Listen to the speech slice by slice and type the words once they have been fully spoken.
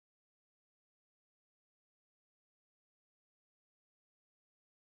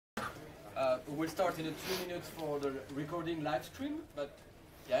we'll start in a 2 minutes for the recording live stream, but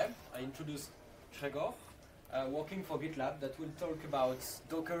yeah, I introduced Gregor, working for GitLab, that will talk about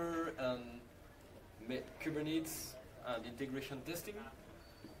Docker and Kubernetes and integration testing.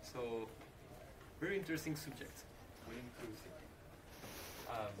 So, very interesting subject. Really interesting.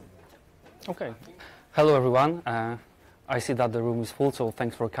 Okay. Hello, everyone. I see that the room is full, so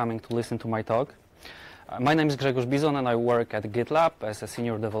thanks for coming to listen to my talk. My name is Grzegorz Bizon, and I work at GitLab as a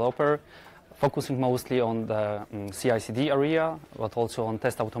senior developer, focusing mostly on the CI/CD area, but also on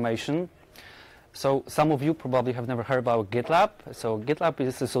test automation. So some of you probably have never heard about GitLab. So GitLab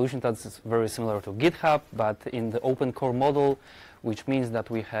is a solution that's very similar to GitHub, but in the open core model, which means that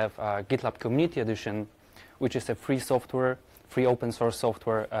we have a GitLab Community Edition, which is a free software, free open source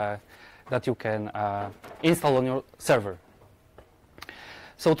software that you can install on your server.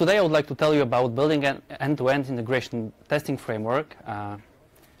 So today I would like to tell you about building an end-to-end integration testing framework.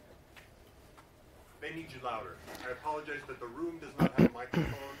 They need you louder. I apologize that the room does not have a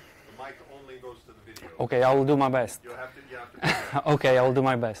microphone. The mic only goes to the video. Okay, I will do my best. You have to do that. Okay, I will do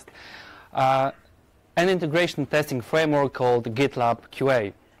my best. An integration testing framework called GitLab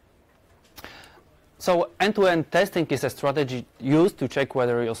QA. So end-to-end testing is a strategy used to check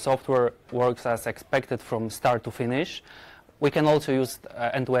whether your software works as expected from start to finish. We can also use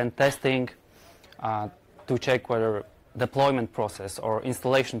end-to-end testing to check whether deployment process or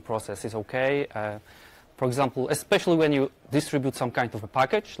installation process is okay. For example, especially when you distribute some kind of a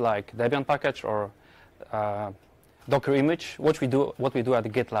package like Debian package or Docker image, what we do at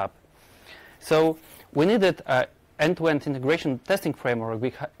GitLab. So we needed an end-to-end integration testing framework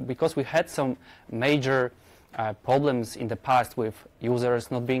because we had some major problems in the past with users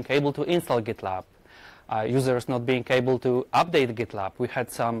not being able to install GitLab. Users not being able to update GitLab. We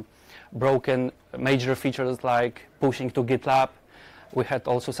had some broken major features like pushing to GitLab. We had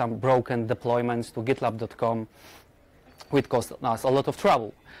also some broken deployments to gitlab.com, which cost us a lot of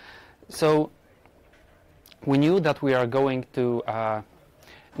trouble. So we knew that we are going to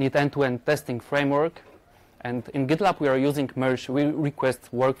need end-to-end testing framework. And in GitLab, we are using merge request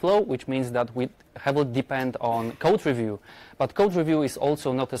workflow, which means that we heavily depend on code review. But code review is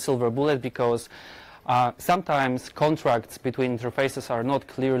also not a silver bullet because sometimes contracts between interfaces are not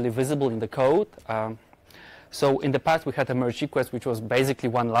clearly visible in the code. So in the past, we had a merge request, which was basically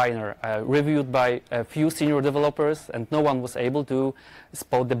one-liner, reviewed by a few senior developers, and no one was able to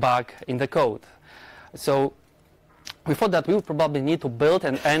spot the bug in the code. So we thought that we would probably need to build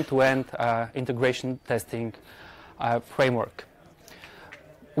an end-to-end integration testing framework.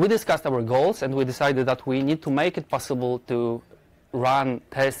 We discussed our goals, and we decided that we need to make it possible to run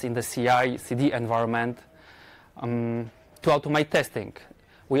tests in the CI/CD environment to automate testing.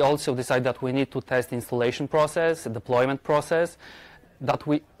 We also decided that we need to test installation process, deployment process, that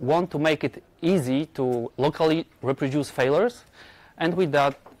we want to make it easy to locally reproduce failures, and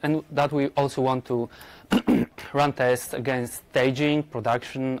that we also want to run tests against staging,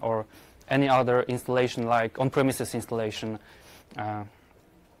 production, or any other installation like on-premises installation.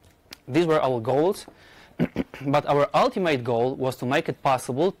 These were our goals. But our ultimate goal was to make it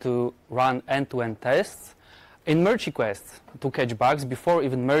possible to run end-to-end tests in merge requests to catch bugs before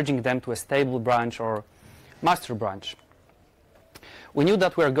even merging them to a stable branch or master branch. We knew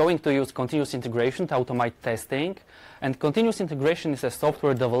that we are going to use continuous integration to automate testing, and continuous integration is a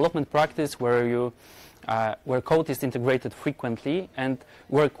software development practice where code is integrated frequently, and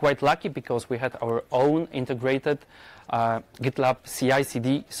we're quite lucky because we had our own integrated GitLab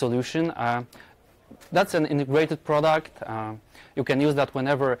CI/CD solution. That's an integrated product. You can use that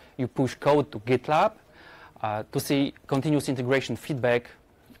whenever you push code to GitLab to see continuous integration feedback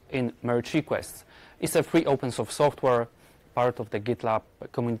in merge requests. It's a free open source software, part of the GitLab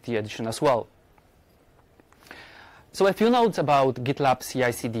Community Edition as well. So a few notes about GitLab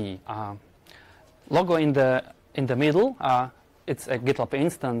CI/CD. Logo in the middle, it's a GitLab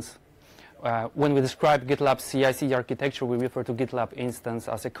instance. When we describe GitLab CI/CD architecture, we refer to GitLab instance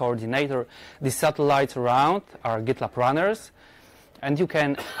as a coordinator. The satellites around are GitLab runners, and you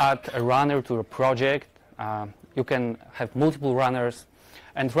can add a runner to a project. You can have multiple runners,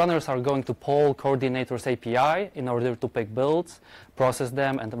 and runners are going to poll coordinator's API in order to pick builds, process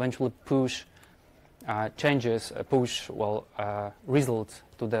them, and eventually push results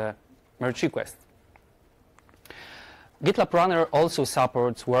to the merge request. GitLab Runner also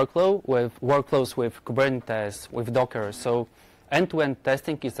supports workflows with Kubernetes, with Docker. So end-to-end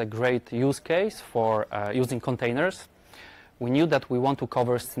testing is a great use case for using containers. We knew that we want to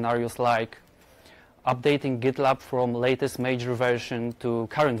cover scenarios like updating GitLab from latest major version to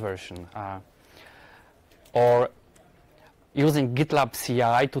current version, or using GitLab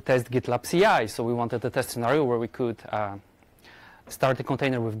CI to test GitLab CI. So we wanted a test scenario where we could start a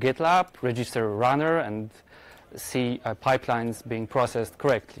container with GitLab, register a runner, and see pipelines being processed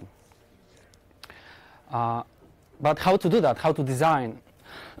correctly. But how to do that? How to design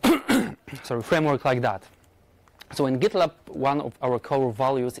a framework like that? So in GitLab, one of our core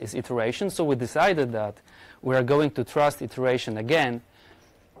values is iteration. So we decided that we are going to trust iteration again,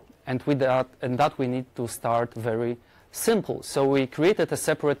 and with that we need to start very simple. So we created a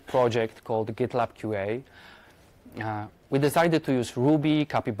separate project called GitLab QA. We decided to use Ruby,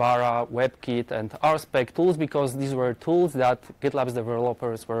 Capybara, WebKit, and RSpec tools because these were tools that GitLab's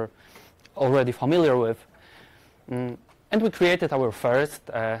developers were already familiar with. And we created our first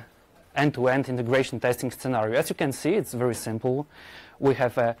end-to-end integration testing scenario. As you can see, it's very simple. We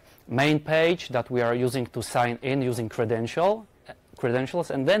have a main page that we are using to sign in using credentials,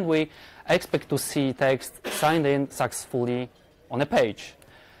 and then we expect to see text signed in successfully on a page.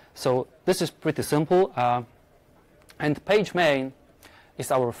 So this is pretty simple. And page main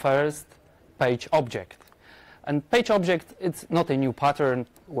is our first page object. And page object, it's not a new pattern.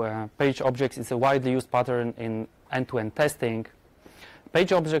 Where page objects is a widely used pattern in end-to-end testing.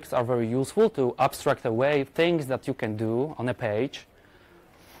 Page objects are very useful to abstract away things that you can do on a page.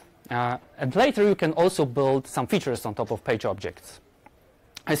 And later you can also build some features on top of page objects.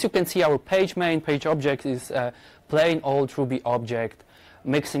 As you can see, our page main page object is a plain old Ruby object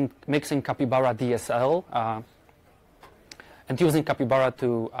mixing Capybara DSL and using Capybara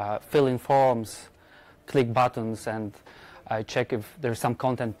to fill in forms, click buttons, and check if there's some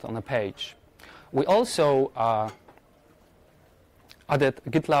content on a page. We also added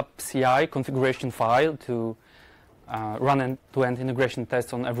GitLab CI configuration file to run end-to-end integration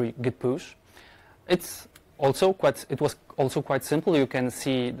tests on every Git push. It was also quite simple. You can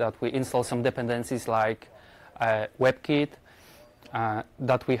see that we install some dependencies like WebKit,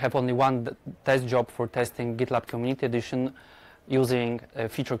 that we have only one test job for testing GitLab Community Edition using a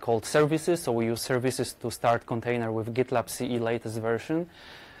feature called services. So we use services to start container with GitLab CE latest version.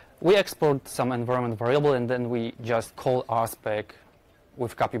 We export some environment variable, and then we just call RSpec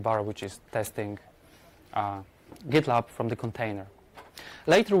with Capybara, which is testing GitLab from the container.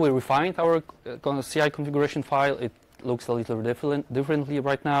 Later we refined our CI configuration file. It looks a little differently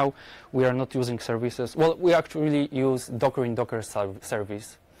right now. We are not using services. Well, we actually use Docker in Docker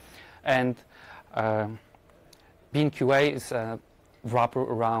service. And Bean QA is a wrapper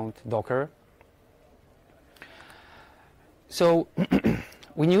around Docker. So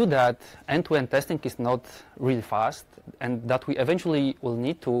we knew that end-to-end testing is not really fast and that we eventually will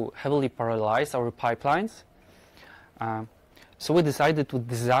need to heavily parallelize our pipelines. So we decided to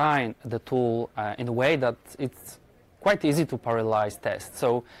design the tool in a way that it's quite easy to parallelize tests.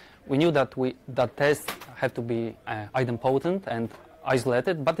 So we knew that tests have to be idempotent and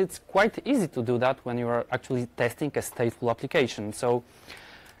isolated, but it's quite easy to do that when you are actually testing a stateful application. So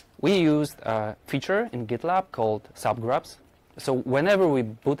we used a feature in GitLab called subgrubs. So whenever we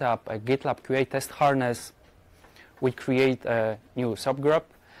boot up a GitLab QA test harness, we create a new subgrub,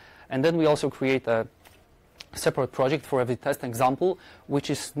 and then we also create a separate project for every test example, which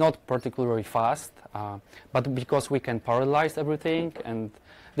is not particularly fast, but because we can parallelize everything, and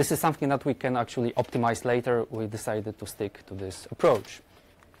this is something that we can actually optimize later, we decided to stick to this approach.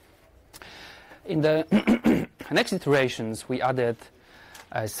 In the next iterations, we added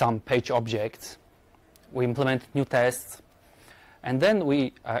some page objects. We implemented new tests, and then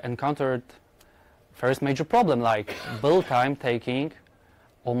we encountered first major problem, like build time taking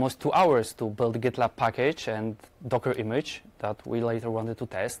almost 2 hours to build a GitLab package and Docker image that we later wanted to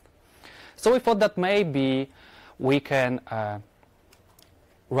test. So we thought that maybe we can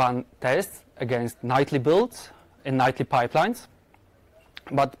run tests against nightly builds in nightly pipelines,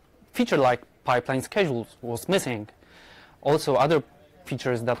 but feature like pipeline schedules was missing. Also other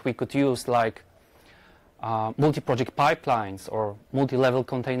features that we could use like multi-project pipelines or multi-level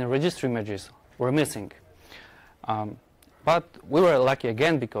container registry images were missing. But we were lucky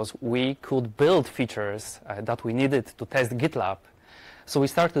again because we could build features that we needed to test GitLab. So we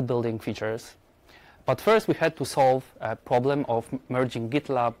started building features. But first we had to solve a problem of merging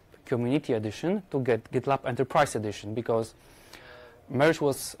GitLab Community Edition to get GitLab Enterprise Edition, because merge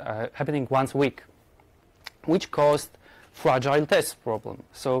was happening once a week, which caused fragile tests problem.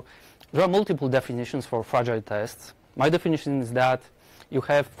 So there are multiple definitions for fragile tests. My definition is that you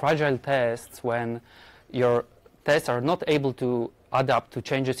have fragile tests when your tests are not able to adapt to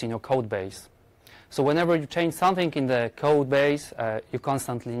changes in your code base. So whenever you change something in the code base, you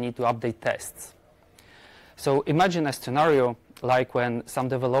constantly need to update tests. So imagine a scenario like when some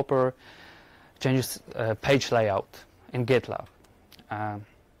developer changes page layout. in GitLab.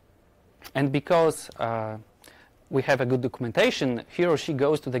 And because we have a good documentation, he or she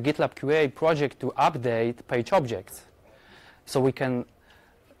goes to the GitLab QA project to update page objects. So we can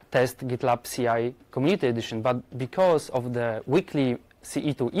test GitLab CI Community Edition, but because of the weekly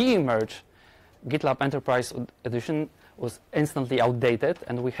CE to EE merge, GitLab Enterprise Edition was instantly outdated,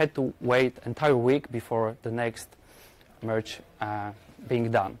 and we had to wait an entire week before the next merge being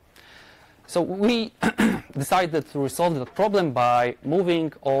done. So we decided to resolve that problem by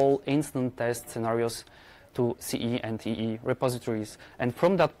moving all instant test scenarios to CE and EE repositories. And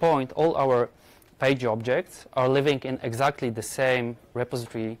from that point, all our page objects are living in exactly the same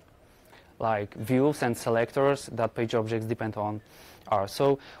repository, like views and selectors that page objects depend on are.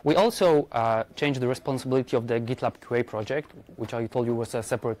 So we also changed the responsibility of the GitLab QA project, which I told you was a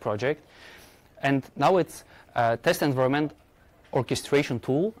separate project. And now it's a test environment orchestration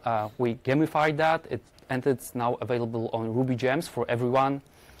tool. We gamified that, and it's now available on Ruby gems for everyone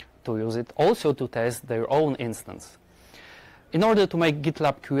to use it, also to test their own instance. In order to make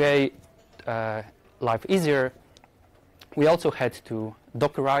GitLab QA life easier, we also had to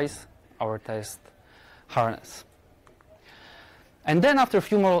Dockerize our test harness. And then after a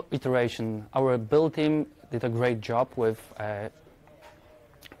few more iterations, our build team did a great job with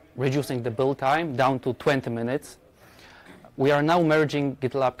reducing the build time down to 20 minutes. We are now merging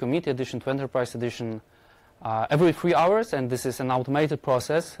GitLab Community Edition to Enterprise Edition every 3 hours, and this is an automated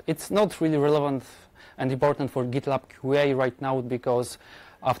process. It's not really relevant and important for GitLab QA right now, because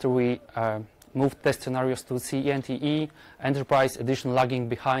after we moved test scenarios to CE and EE, Enterprise Edition lagging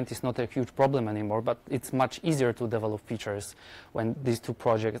behind is not a huge problem anymore, but it's much easier to develop features when these two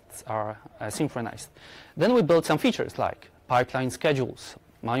projects are synchronized. Then we built some features like pipeline schedules,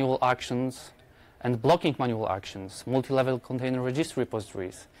 manual actions, and blocking manual actions, multi-level container registry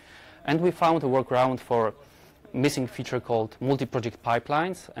repositories. And we found a workaround for missing feature called multi-project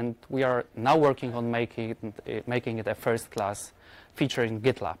pipelines, and we are now working on making it a first-class feature in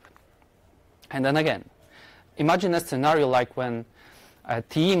GitLab. And then again, imagine a scenario like when a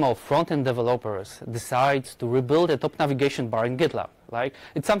team of front-end developers decides to rebuild a top navigation bar in GitLab. Like,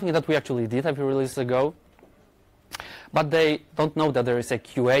 it's something that we actually did a few releases ago, but they don't know that there is a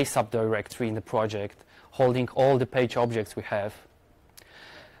QA subdirectory in the project holding all the page objects we have.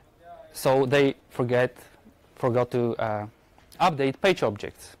 So they forgot to update page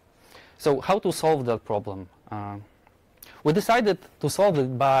objects. So how to solve that problem? We decided to solve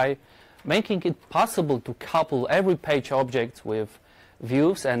it by making it possible to couple every page object with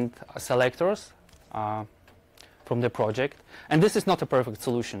views and selectors from the project. And this is not a perfect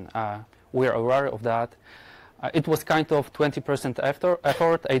solution. We are aware of that. It was kind of 20% effort,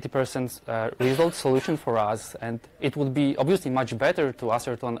 80% result solution for us, and it would be obviously much better to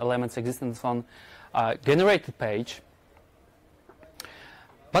ascertain elements' existence on generated page.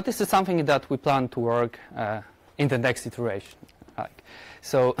 But this is something that we plan to work in the next iteration.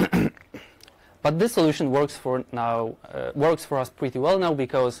 So, but this solution works for now. Works for us pretty well now,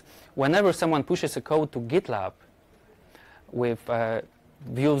 because whenever someone pushes a code to GitLab with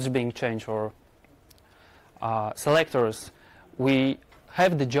views being changed or selectors, we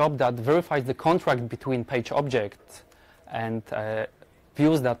have the job that verifies the contract between page objects and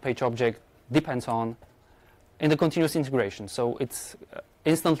views that page object depends on in the continuous integration. So it's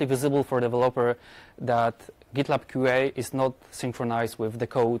instantly visible for developer that GitLab QA is not synchronized with the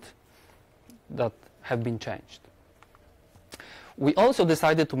code that have been changed. We also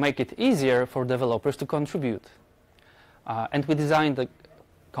decided to make it easier for developers to contribute. And we designed a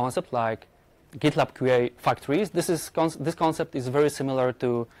concept like GitLab QA factories. This concept is very similar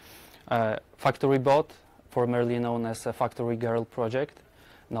to FactoryBot, formerly known as a Factory Girl project,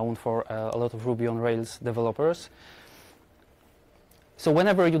 known for a lot of Ruby on Rails developers. So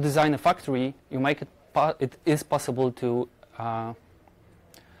whenever you design a factory, you make it is possible to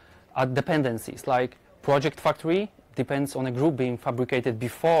add dependencies, like project factory depends on a group being fabricated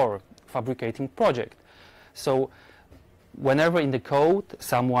before fabricating project. So whenever in the code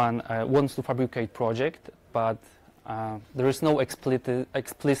someone wants to fabricate project, but there is no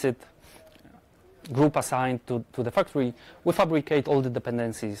explicit group assigned to the factory, we fabricate all the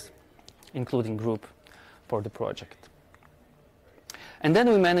dependencies, including group, for the project. And then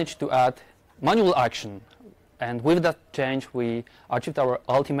we managed to add manual action. And with that change, we achieved our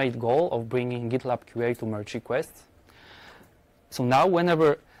ultimate goal of bringing GitLab QA to merge requests. So now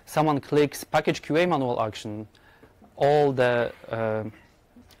whenever someone clicks package QA manual action, all the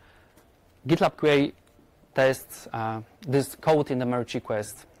GitLab QA tests this code in the merge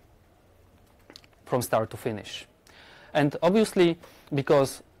request from start to finish. And obviously,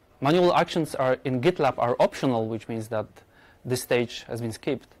 because manual actions are in GitLab are optional, which means that this stage has been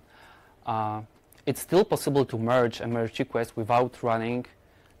skipped. It's still possible to merge a merge request without running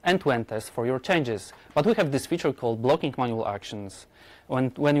end-to-end tests for your changes. But we have this feature called blocking manual actions.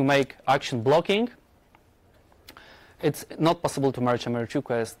 When you make action blocking, it's not possible to merge a merge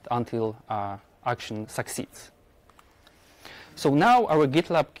request until action succeeds. So now our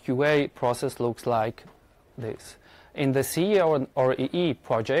GitLab QA process looks like this. In the CE or EE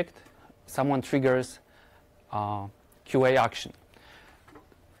project, someone triggers QA action.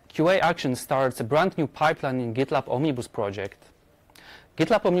 QA action starts a brand new pipeline in GitLab Omnibus project.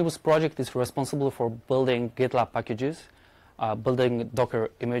 GitLab Omnibus project is responsible for building GitLab packages, building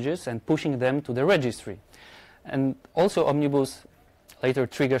Docker images, and pushing them to the registry. And also Omnibus later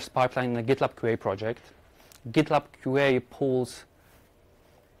triggers pipeline in the GitLab QA project. GitLab QA pulls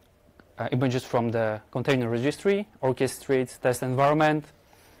images from the container registry, orchestrates test environment,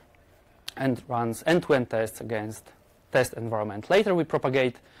 and runs end-to-end tests against test environment. Later we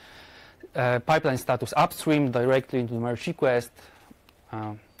propagate pipeline status upstream directly into the merge request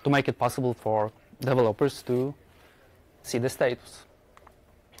to make it possible for developers to see the status.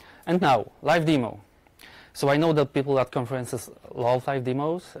 And now, live demo. So I know that people at conferences love live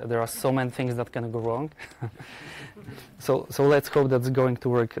demos. There are so many things that can go wrong. So let's hope that's going to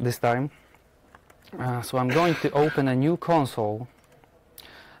work this time. So I'm going to open a new console.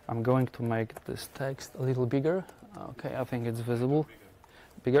 I'm going to make this text a little bigger. Okay, I think it's visible.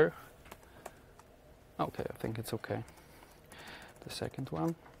 Bigger? Okay, I think it's okay. The second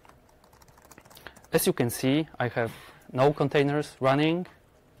one. As you can see, I have no containers running.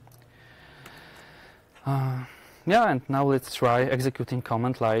 Yeah, and now let's try executing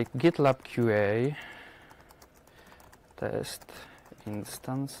command like GitLab QA test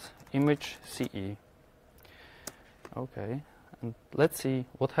instance image CE. Okay, and let's see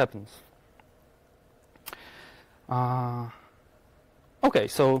what happens. Okay,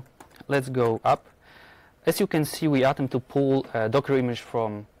 so let's go up. As you can see, we attempt to pull a Docker image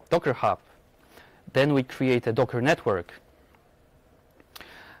from Docker Hub. Then we create a Docker network.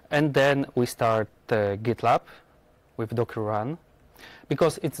 And then we start GitLab with Docker run.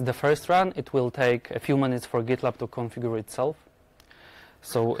 Because it's the first run, it will take a few minutes for GitLab to configure itself.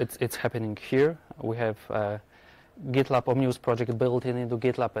 So it's happening here. We have GitLab Omnibus project built into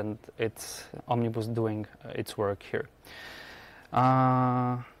GitLab, and it's Omnibus doing its work here.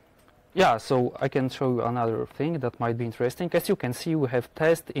 Yeah, so I can show you another thing that might be interesting. As you can see, we have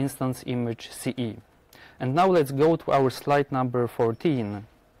test instance image CE. And now let's go to our slide number 14.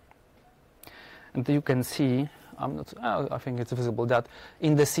 And you can see, I think it's visible, that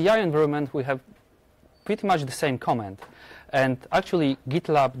in the CI environment we have pretty much the same command. And actually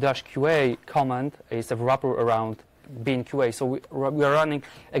GitLab-QA command is a wrapper around being QA. So we are running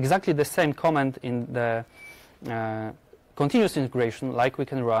exactly the same command in the continuous integration like we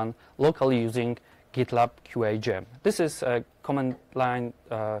can run locally using GitLab QA gem. This is a command line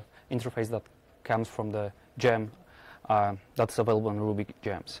interface that comes from the gem that's available in Ruby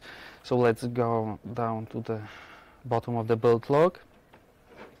gems. So let's go down to the bottom of the build log.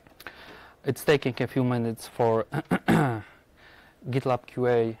 It's taking a few minutes for GitLab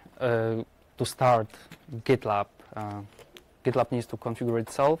QA to start GitLab. GitLab needs to configure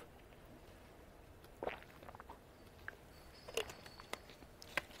itself.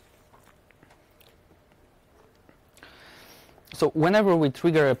 So whenever we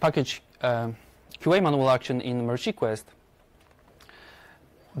trigger a package QA manual action in merge request,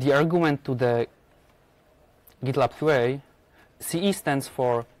 the argument to the GitLab QA, CE stands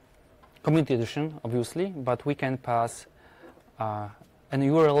for community edition, obviously, but we can pass an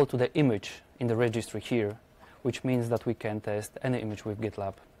URL to the image in the registry here, which means that we can test any image with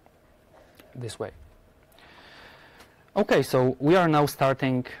GitLab this way. Okay, so we are now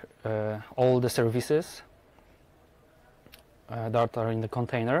starting all the services that are in the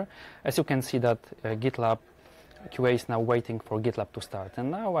container. As you can see that GitLab QA is now waiting for GitLab to start.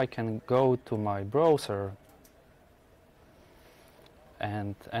 And now I can go to my browser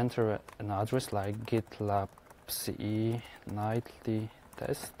and enter an address like GitLab CE nightly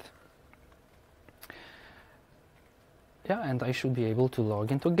test. Yeah, and I should be able to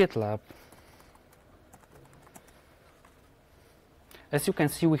log into GitLab. As you can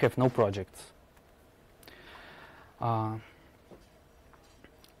see, we have no projects.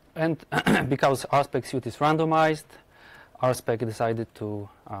 And because RSpec suite is randomized, RSpec decided to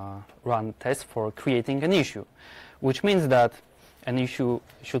run tests for creating an issue, which means that an issue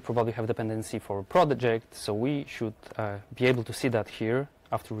should probably have dependency for a project, so we should be able to see that here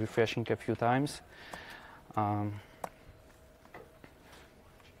after refreshing a few times.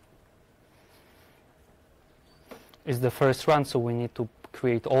 is the first run, so we need to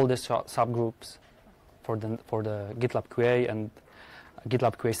create all the subgroups for the GitLab QA and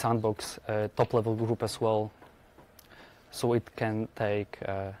GitLab QA sandbox top-level group as well. So it can take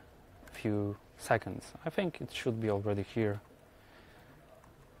a few seconds. I think it should be already here.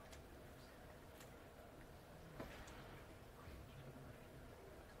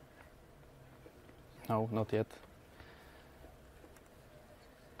 No, not yet.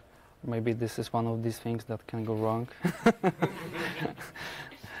 Maybe this is one of these things that can go wrong.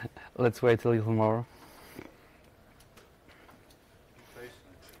 Let's wait a little more.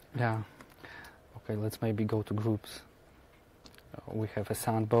 Yeah. Okay, let's maybe go to groups. We have a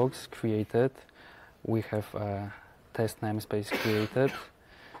sandbox created. We have a test namespace created.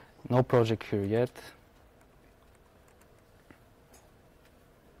 No project here yet.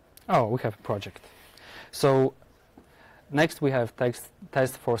 Oh, we have a project. So next we have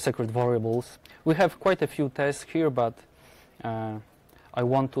test for secret variables. We have quite a few tests here, but I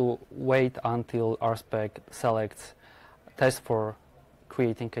want to wait until RSpec selects test for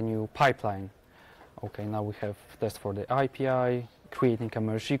creating a new pipeline. Okay, now we have test for the API, creating a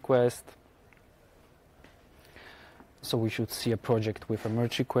merge request. So we should see a project with a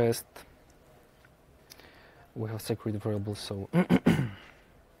merge request. We have secret variables, so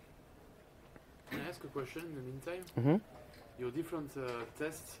Can I ask a question in the meantime? mm-hmm. Your different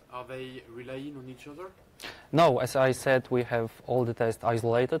tests, are they relying on each other? No, as I said, we have all the tests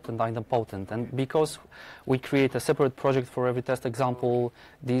isolated and idempotent. And because we create a separate project for every test example,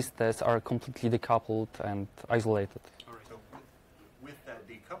 these tests are completely decoupled and isolated. All right. So with that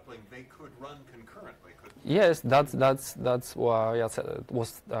decoupling, they could run concurrently, couldn't they? Yes, that's why I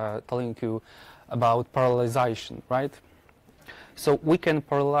was telling you about parallelization, right? So we can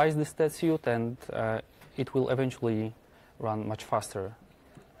parallelize this test suite, and it will eventually run much faster.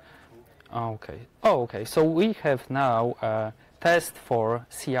 Okay. Oh, okay. So we have now a test for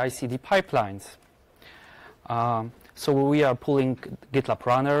CI/CD pipelines. So we are pulling GitLab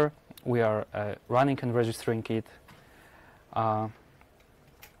runner. We are running and registering it. And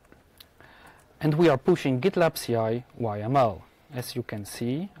we are pushing GitLab CI YML. As you can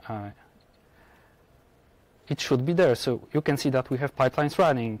see, it should be there. So you can see that we have pipelines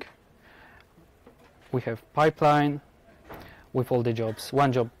running. We have pipeline with all the jobs.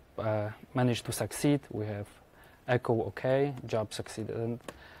 One job managed to succeed. We have echo OK, job succeeded. And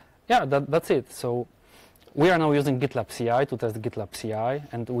yeah, that's it. So we are now using GitLab CI to test GitLab CI,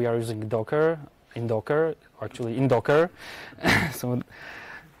 and we are using Docker, actually in Docker. So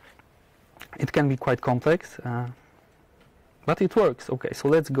it can be quite complex, but it works. Okay, so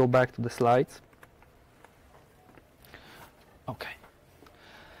let's go back to the slides. Okay.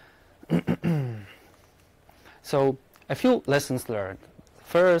 So a few lessons learned.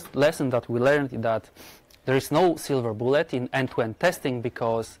 First lesson that we learned is that there is no silver bullet in end-to-end testing,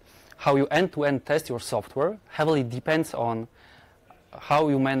 because how you end-to-end test your software heavily depends on how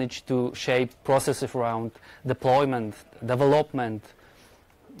you manage to shape processes around deployment, development,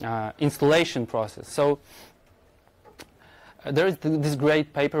 installation process. So there is this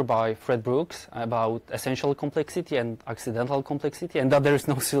great paper by Fred Brooks about essential complexity and accidental complexity, and that there is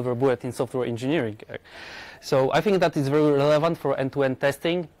no silver bullet in software engineering. So I think that is very relevant for end-to-end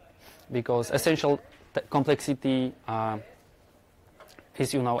testing, because essential complexity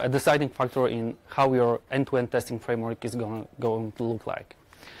is, a deciding factor in how your end-to-end testing framework is going to look like.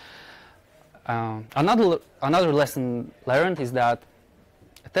 Another lesson learned is that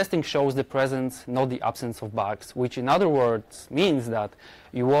testing shows the presence, not the absence of bugs, which in other words means that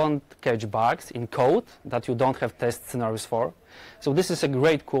you won't catch bugs in code that you don't have test scenarios for. So this is a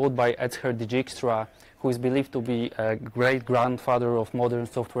great quote by Edsher Dijkstra, who is believed to be a great grandfather of modern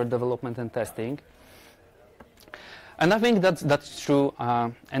software development and testing. And I think that's true,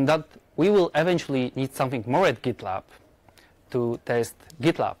 and that we will eventually need something more at GitLab to test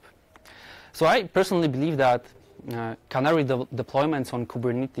GitLab. So I personally believe that canary deployments on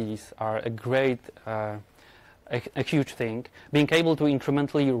Kubernetes are a great, a huge thing. Being able to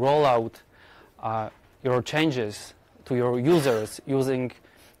incrementally roll out your changes to your users using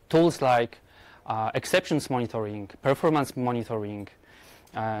tools like exceptions monitoring, performance monitoring,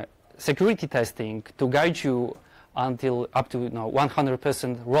 security testing to guide you until up to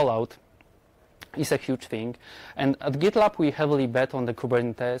 100% rollout is a huge thing. And at GitLab we heavily bet on the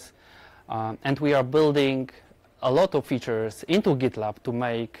Kubernetes, and we are building a lot of features into GitLab to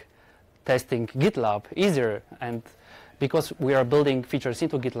make testing GitLab easier. And because we are building features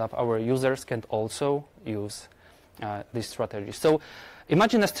into GitLab, our users can also use this strategy. So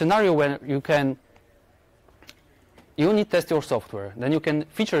imagine a scenario where you unit test your software, then you can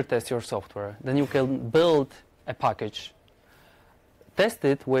feature test your software, then you can build a package, test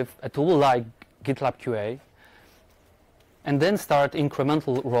it with a tool like GitLab QA, and then start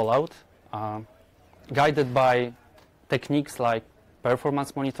incremental rollout, guided by techniques like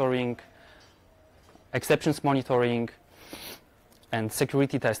performance monitoring, exceptions monitoring, and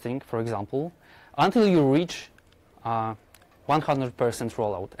security testing, for example, until you reach 100%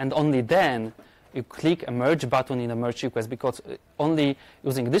 rollout. And only then you click a merge button in a merge request, because only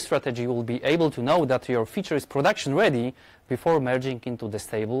using this strategy you will be able to know that your feature is production ready before merging into the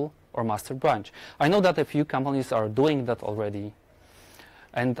stable or master branch. I know that a few companies are doing that already.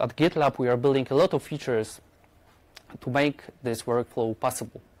 And at GitLab we are building a lot of features to make this workflow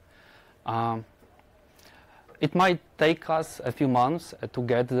possible. It might take us a few months to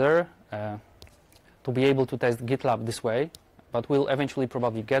get there, to be able to test GitLab this way, but we'll eventually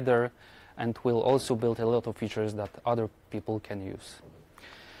probably get there, and we'll also build a lot of features that other people can use.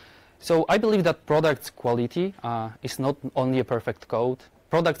 So I believe that product quality is not only a perfect code.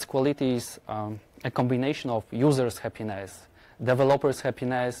 Product quality is a combination of users' happiness, developers'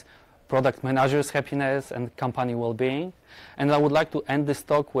 happiness, product managers' happiness, and company well-being. And I would like to end this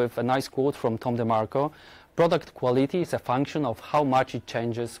talk with a nice quote from Tom DeMarco. Product quality is a function of how much it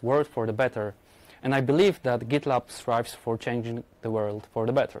changes world for the better. And I believe that GitLab strives for changing the world for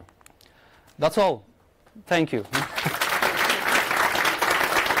the better. That's all. Thank you.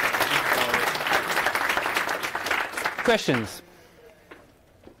 Questions?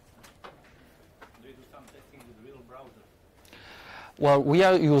 Do you do some testing with real browser? Well, we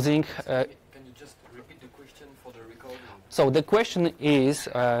are using... Can you just repeat the question for the recording? So the question is,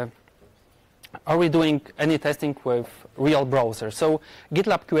 are we doing any testing with real browser? So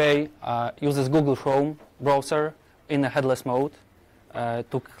GitLab QA uses Google Chrome browser in a headless mode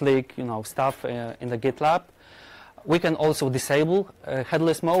to click, stuff in the GitLab. We can also disable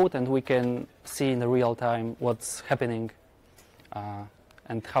headless mode, and we can see in the real time what's happening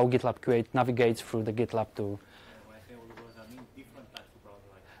and how GitLab QA navigates through the GitLab to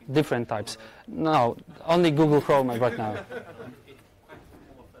different types. No, only Google Chrome right now.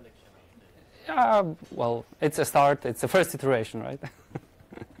 Well, it's a start. It's the first iteration, right?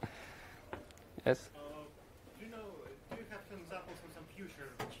 Yes? Do you have some examples of some future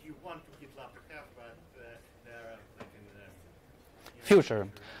which you want GitLab to have, but they're like in future.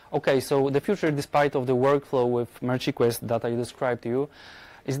 Okay, so the future, despite of the workflow with merge request that I described to you,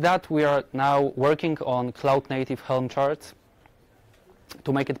 is that we are now working on cloud-native Helm charts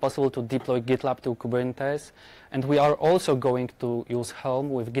to make it possible to deploy GitLab to Kubernetes. And we are also going to use Helm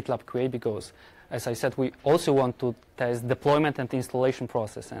with GitLab QA because, as I said, we also want to test deployment and installation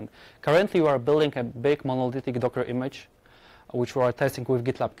process. And currently we are building a big monolithic Docker image, which we are testing with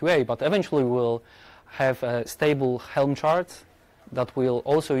GitLab QA, but eventually we'll have a stable Helm charts that we'll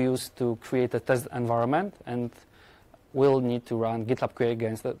also use to create a test environment, and we'll need to run GitLab QA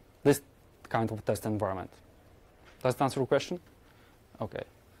against this kind of test environment. Does that answer your question? Okay,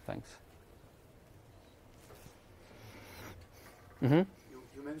 thanks. You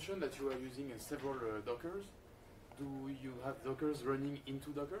mentioned that you are using several Dockers. Do you have Dockers running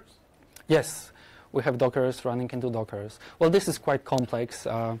into Dockers? Yes, we have Dockers running into Dockers. Well, this is quite complex.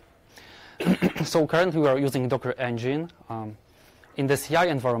 So currently we are using Docker engine. In the CI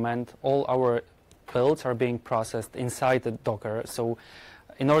environment, all our builds are being processed inside the Docker. So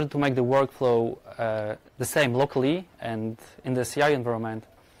in order to make the workflow the same locally and in the CI environment,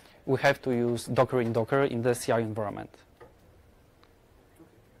 we have to use Docker in the CI environment.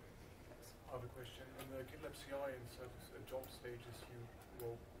 I have a question. In the GitLab CI and service job stages,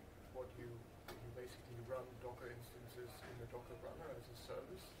 you basically run Docker instances in the Docker runner as a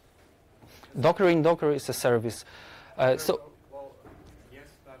service? Docker in Docker is a service. Well, yes,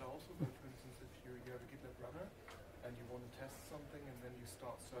 that also. But for instance, if you have a GitLab runner and you want to test something and then you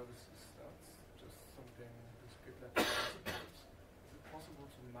start services, that's just something this GitLab supports. Is it possible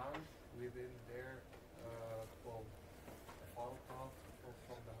to mount within their a file path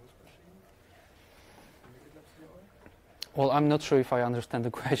from the host machine in the GitLab CI? Well, I'm not sure if I understand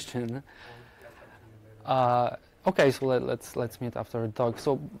the question. Okay, so let's meet after the talk.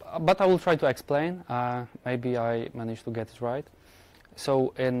 So, but I will try to explain. Maybe I managed to get it right.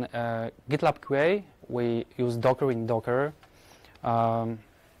 So in GitLab QA, we use Docker in Docker, but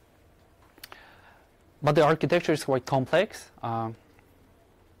the architecture is quite complex.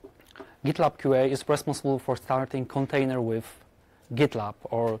 GitLab QA is responsible for starting container with GitLab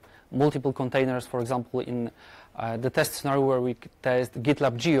or multiple containers, for example, in the test scenario where we test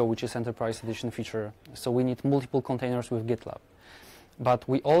GitLab Geo, which is Enterprise Edition feature. So we need multiple containers with GitLab. But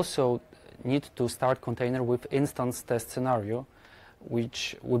we also need to start container with instance test scenario,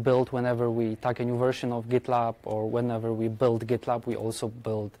 which we build whenever we tag a new version of GitLab, or whenever we build GitLab, we also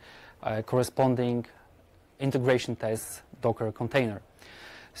build corresponding integration tests Docker container.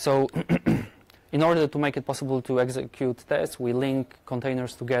 So in order to make it possible to execute tests, we link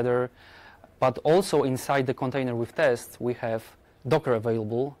containers together, but also inside the container with tests, we have Docker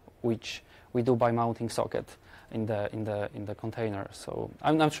available, which we do by mounting socket in the container. So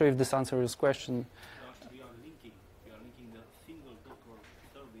I'm not sure if this answers your question. We are linking the single Docker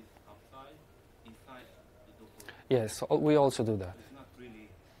service outside, inside the Docker. Yes, we also do that. It's not really,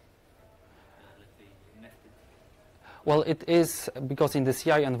 let's say, nested. Well, it is, because in the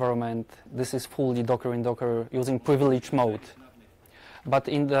CI environment, this is fully Docker in Docker using privilege mode. It's not nested. But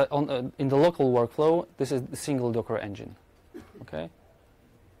in the local workflow, this is the single Docker engine. Okay. I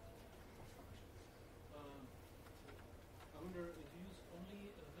wonder if you use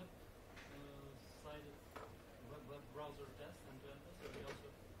only web-sided web browser tests and then or you also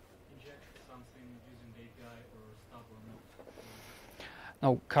inject something using the API or stuff or not?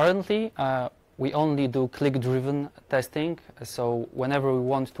 Now, currently, we only do click-driven testing. So whenever we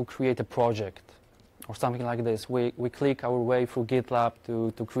want to create a project or something like this, we click our way through GitLab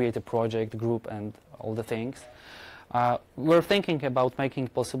to create a project, group, and all the things. We're thinking about making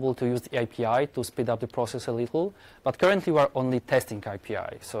it possible to use the API to speed up the process a little, but currently we're only testing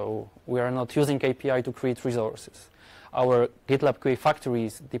API, so we are not using API to create resources. Our GitLab QA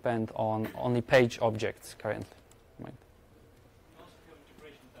factories depend on only page objects currently. Right. You also have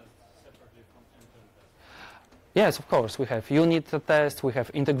integration tests separately from end-to-end tests. Yes, of course. We have unit tests, we have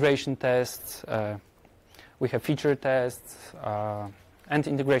integration tests, we have feature tests, and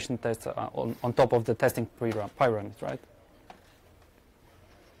integration tests on top of the testing pyramid, right?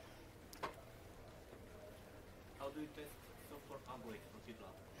 How do you test software upgrades for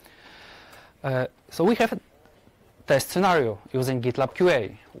GitLab? So we have a test scenario using GitLab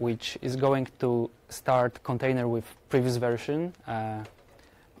QA, which is going to start container with previous version,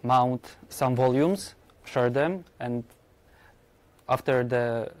 mount some volumes, share them, and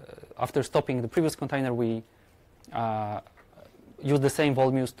after stopping the previous container, we use the same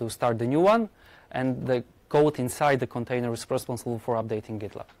volumes to start the new one, and the code inside the container is responsible for updating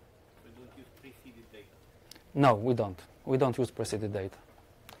GitLab. We don't use preceded data. No, we don't. We don't use preceded data.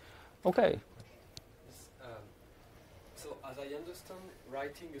 Okay. So as I understand,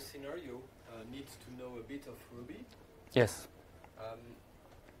 writing a scenario needs to know a bit of Ruby. Yes.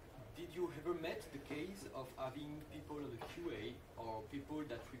 Did you ever met the case of having people on the QA or people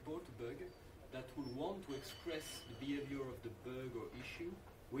that report a bug that would want to express the behavior of the bug or issue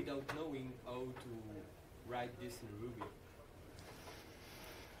without knowing how to write this in Ruby?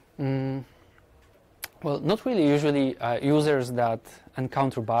 Well, not really. Usually users that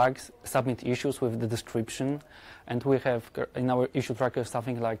encounter bugs submit issues with the description, and we have in our issue tracker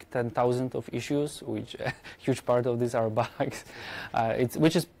something like 10,000 of issues, which a huge part of these are bugs,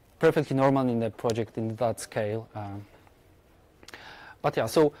 which is perfectly normal in a project in that scale. But yeah,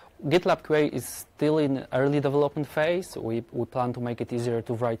 so GitLab QA is still in early development phase. We plan to make it easier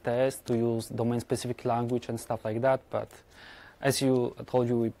to write tests, to use domain-specific language and stuff like that. But as you told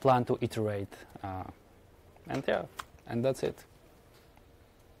you, we plan to iterate. And yeah, and that's it.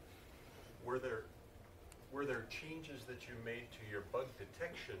 Were there changes that you made to your bug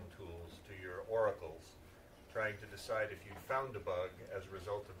detection tools, to your oracles, trying to decide if you found a bug as a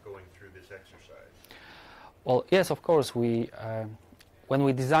result of going through this exercise? Well, yes, of course. When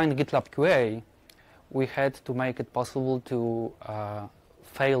we designed GitLab QA, we had to make it possible to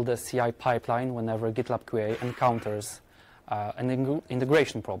fail the CI pipeline whenever GitLab QA encounters an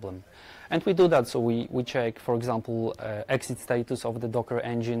integration problem. And we do that, so we check, for example, exit status of the Docker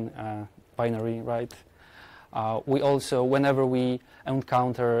engine binary, right? We also, whenever we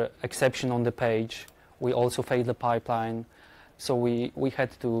encounter exception on the page, we also fail the pipeline. So we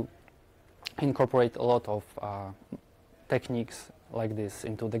had to incorporate a lot of techniques like this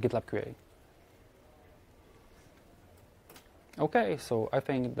into the GitLab QA. Okay, so I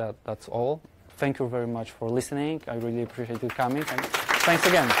think that's all. Thank you very much for listening. I really appreciate you coming, and thanks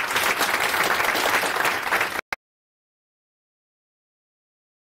again.